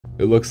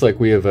It looks like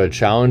we have a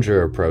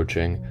challenger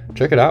approaching.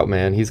 Check it out,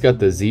 man. He's got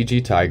the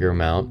ZG Tiger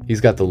mount. He's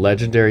got the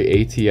legendary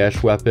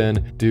ATH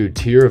weapon. Dude,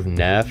 Tear of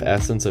Neff,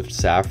 Essence of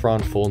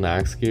Saffron, full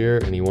Nax gear,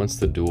 and he wants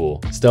the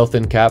duel. Stealth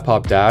in Cat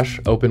Pop Dash,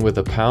 open with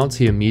a pounce.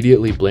 He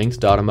immediately blinked,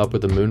 dot him up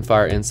with a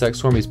Moonfire Insect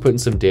Swarm. He's putting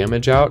some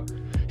damage out.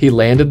 He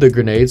landed the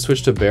grenade,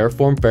 switched to bear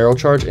form, feral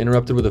charge,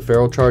 interrupted with a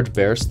feral charge,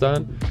 bear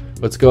stun.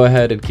 Let's go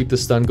ahead and keep the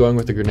stun going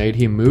with the grenade.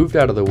 He moved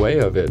out of the way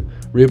of it,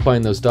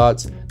 reapplying those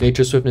dots.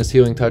 Nature Swiftness,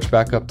 Healing Touch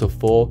back up to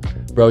full.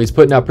 Bro, he's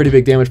putting out pretty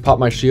big damage. Pop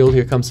my shield,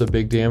 here comes some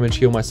big damage.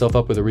 Heal myself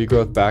up with a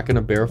regrowth, back in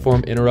a bear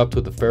form, interrupt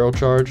with a feral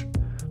charge,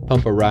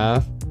 pump a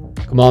wrath.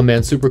 Come on,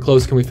 man, super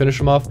close. Can we finish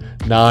him off?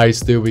 Nice,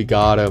 dude, we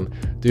got him.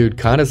 Dude,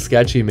 kind of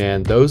sketchy,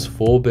 man. Those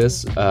full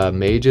BiS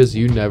mages,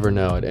 you never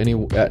know.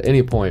 At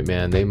any point,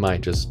 man, they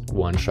might just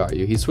one-shot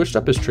you. He switched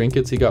up his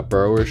trinkets. He got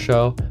Burrower's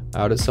Shell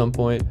out at some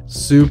point.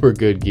 Super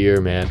good gear,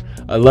 man.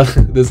 I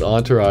love this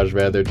entourage,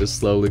 man. They're just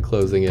slowly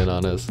closing in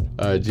on us.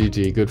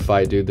 GG, good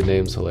fight, dude. The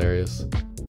name's hilarious.